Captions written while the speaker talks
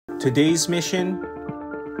Today's mission: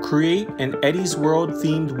 create an Eddie's World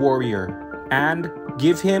themed warrior and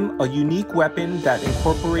give him a unique weapon that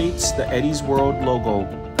incorporates the Eddie's World logo.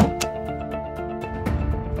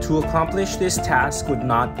 To accomplish this task would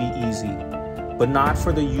not be easy, but not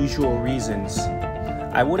for the usual reasons.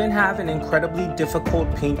 I wouldn't have an incredibly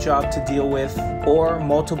difficult paint job to deal with or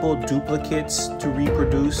multiple duplicates to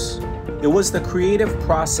reproduce. It was the creative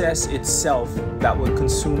process itself that would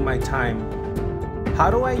consume my time. How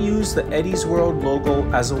do I use the Eddie's World logo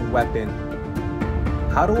as a weapon?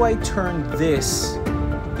 How do I turn this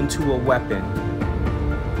into a weapon?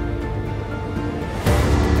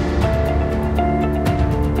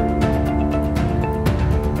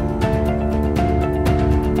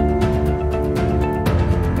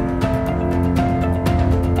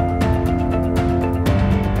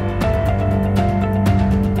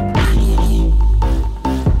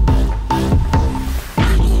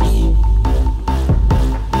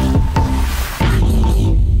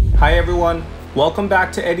 Hi everyone, welcome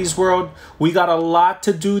back to Eddie's World. We got a lot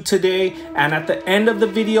to do today, and at the end of the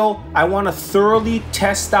video, I want to thoroughly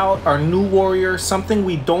test out our new warrior, something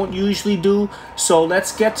we don't usually do, so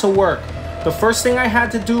let's get to work. The first thing I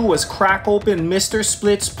had to do was crack open Mr.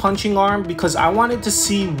 Split's punching arm because I wanted to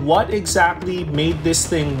see what exactly made this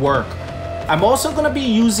thing work. I'm also going to be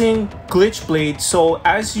using Glitchblade, so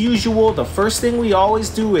as usual, the first thing we always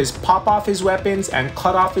do is pop off his weapons and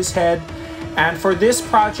cut off his head. And for this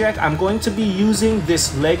project, I'm going to be using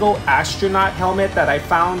this Lego astronaut helmet that I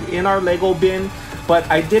found in our Lego bin, but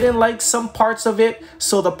I didn't like some parts of it,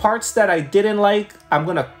 so the parts that I didn't like, I'm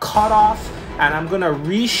gonna cut off and I'm gonna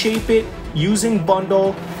reshape it using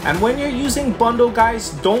bundle. And when you're using bundle, guys,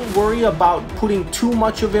 don't worry about putting too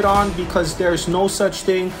much of it on because there's no such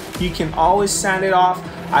thing. You can always sand it off.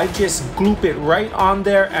 I just gloop it right on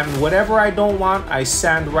there, and whatever I don't want, I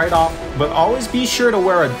sand right off. But always be sure to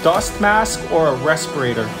wear a dust mask or a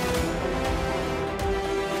respirator.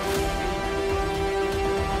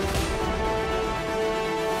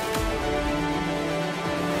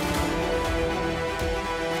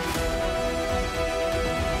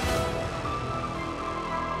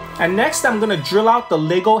 And next, I'm gonna drill out the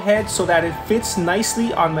Lego head so that it fits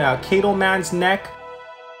nicely on the Akedo man's neck.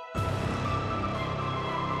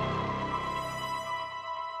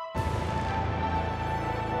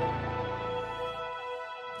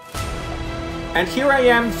 And here I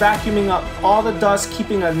am vacuuming up all the dust,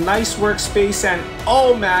 keeping a nice workspace, and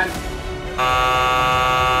oh man.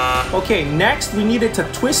 Okay, next we needed to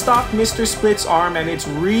twist off Mr. Split's arm, and it's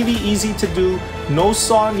really easy to do, no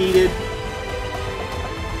saw needed.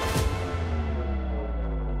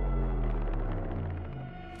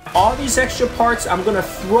 All these extra parts I'm gonna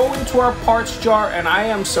throw into our parts jar, and I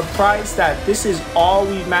am surprised that this is all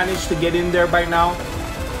we managed to get in there by now.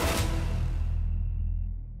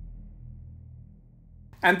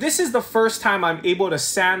 And this is the first time I'm able to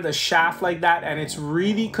sand the shaft like that, and it's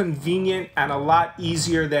really convenient and a lot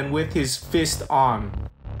easier than with his fist on.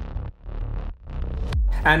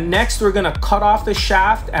 And next we're gonna cut off the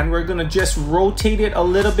shaft and we're gonna just rotate it a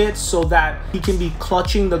little bit so that he can be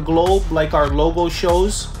clutching the globe like our logo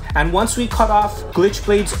shows. And once we cut off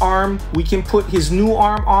Glitchblade's arm, we can put his new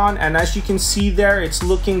arm on, and as you can see there, it's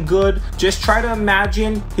looking good. Just try to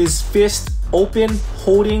imagine his fist open,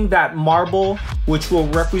 holding that marble, which will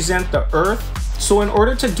represent the earth. So in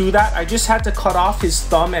order to do that, I just had to cut off his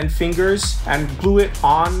thumb and fingers and glue it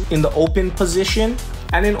on in the open position.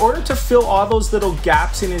 And in order to fill all those little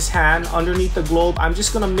gaps in his hand underneath the globe, I'm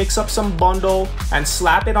just gonna mix up some bundle and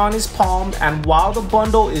slap it on his palm. And while the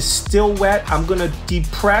bundle is still wet, I'm gonna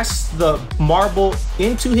depress the marble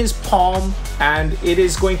into his palm, and it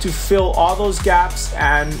is going to fill all those gaps.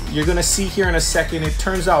 And you're gonna see here in a second, it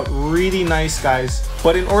turns out really nice, guys.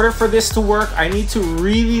 But in order for this to work, I need to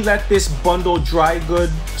really let this bundle dry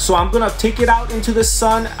good. So I'm gonna take it out into the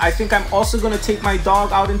sun. I think I'm also gonna take my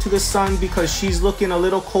dog out into the sun because she's looking a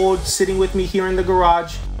little cold sitting with me here in the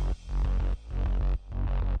garage.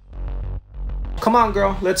 Come on,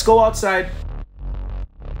 girl, let's go outside.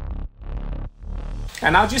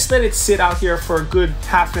 And I'll just let it sit out here for a good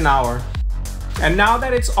half an hour. And now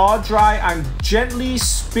that it's all dry, I'm gently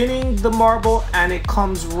spinning the marble and it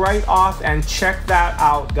comes right off. And check that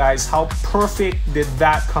out, guys. How perfect did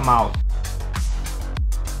that come out?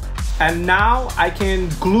 And now I can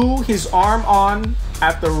glue his arm on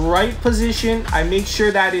at the right position. I make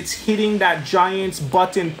sure that it's hitting that giant's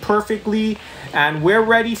button perfectly, and we're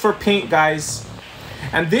ready for paint, guys.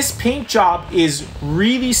 And this paint job is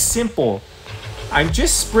really simple. I'm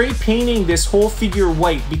just spray painting this whole figure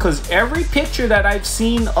white because every picture that I've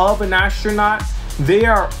seen of an astronaut, they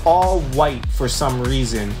are all white for some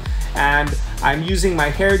reason. And I'm using my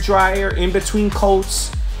hair dryer in between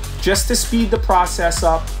coats just to speed the process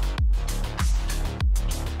up.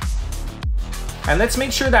 And let's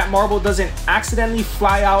make sure that marble doesn't accidentally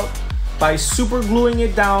fly out by super gluing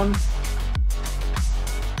it down.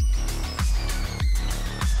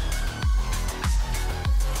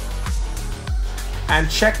 And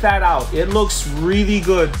check that out, it looks really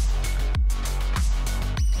good.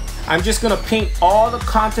 I'm just gonna paint all the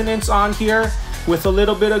continents on here with a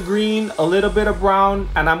little bit of green, a little bit of brown,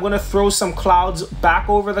 and I'm gonna throw some clouds back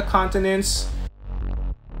over the continents.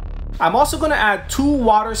 I'm also gonna add 2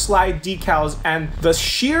 water slide decals, and the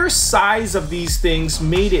sheer size of these things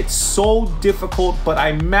made it so difficult, but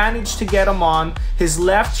I managed to get them on. His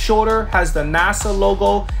left shoulder has the NASA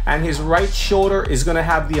logo, and his right shoulder is gonna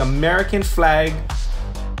have the American flag.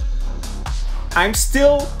 I'm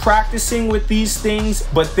still practicing with these things,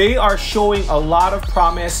 but they are showing a lot of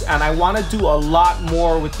promise, and I want to do a lot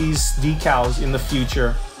more with these decals in the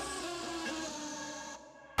future.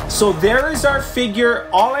 So there is our figure.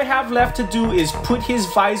 All I have left to do is put his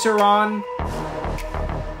visor on,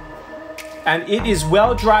 and it is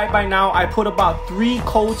well dry by now. I put about 3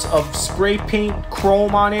 coats of spray paint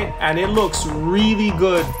chrome on it, and it looks really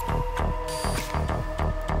good.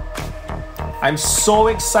 I'm so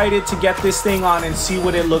excited to get this thing on and see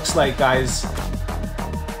what it looks like, guys.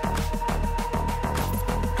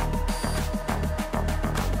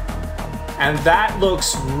 And that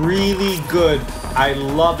looks really good. I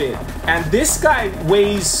love it. And this guy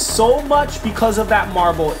weighs so much because of that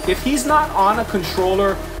marble. If he's not on a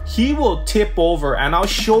controller, he will tip over. And I'll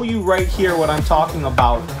show you right here what I'm talking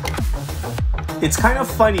about. It's kind of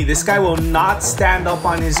funny. This guy will not stand up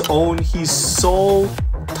on his own. He's so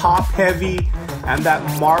top heavy, and that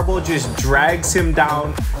marble just drags him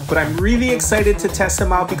down. But I'm really excited to test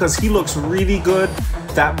him out because he looks really good.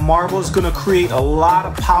 That marble is gonna create a lot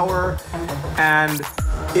of power, and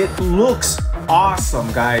it looks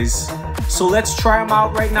awesome, guys. So let's try him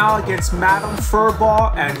out right now against Madam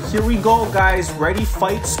Furball, and here we go, guys. Ready,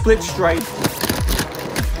 fight, split strike.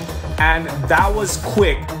 And that was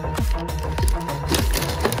quick.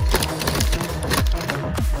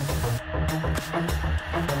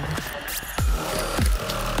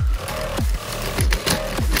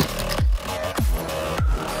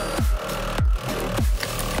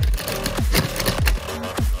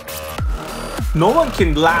 No one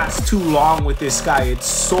can last too long with this guy. It's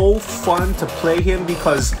so fun to play him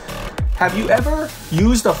because have you ever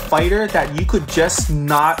used a fighter that you could just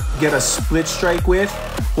not get a split strike with?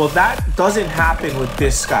 Well, that doesn't happen with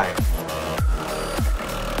this guy.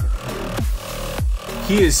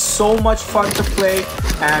 He is so much fun to play,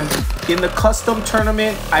 and in the custom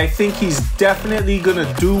tournament, I think he's definitely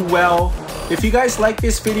gonna do well. If you guys like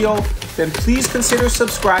this video, then please consider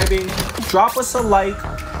subscribing, drop us a like,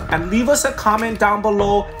 and leave us a comment down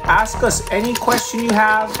below. Ask us any question you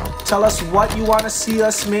have. Tell us what you want to see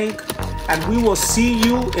us make. And we will see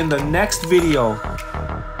you in the next video.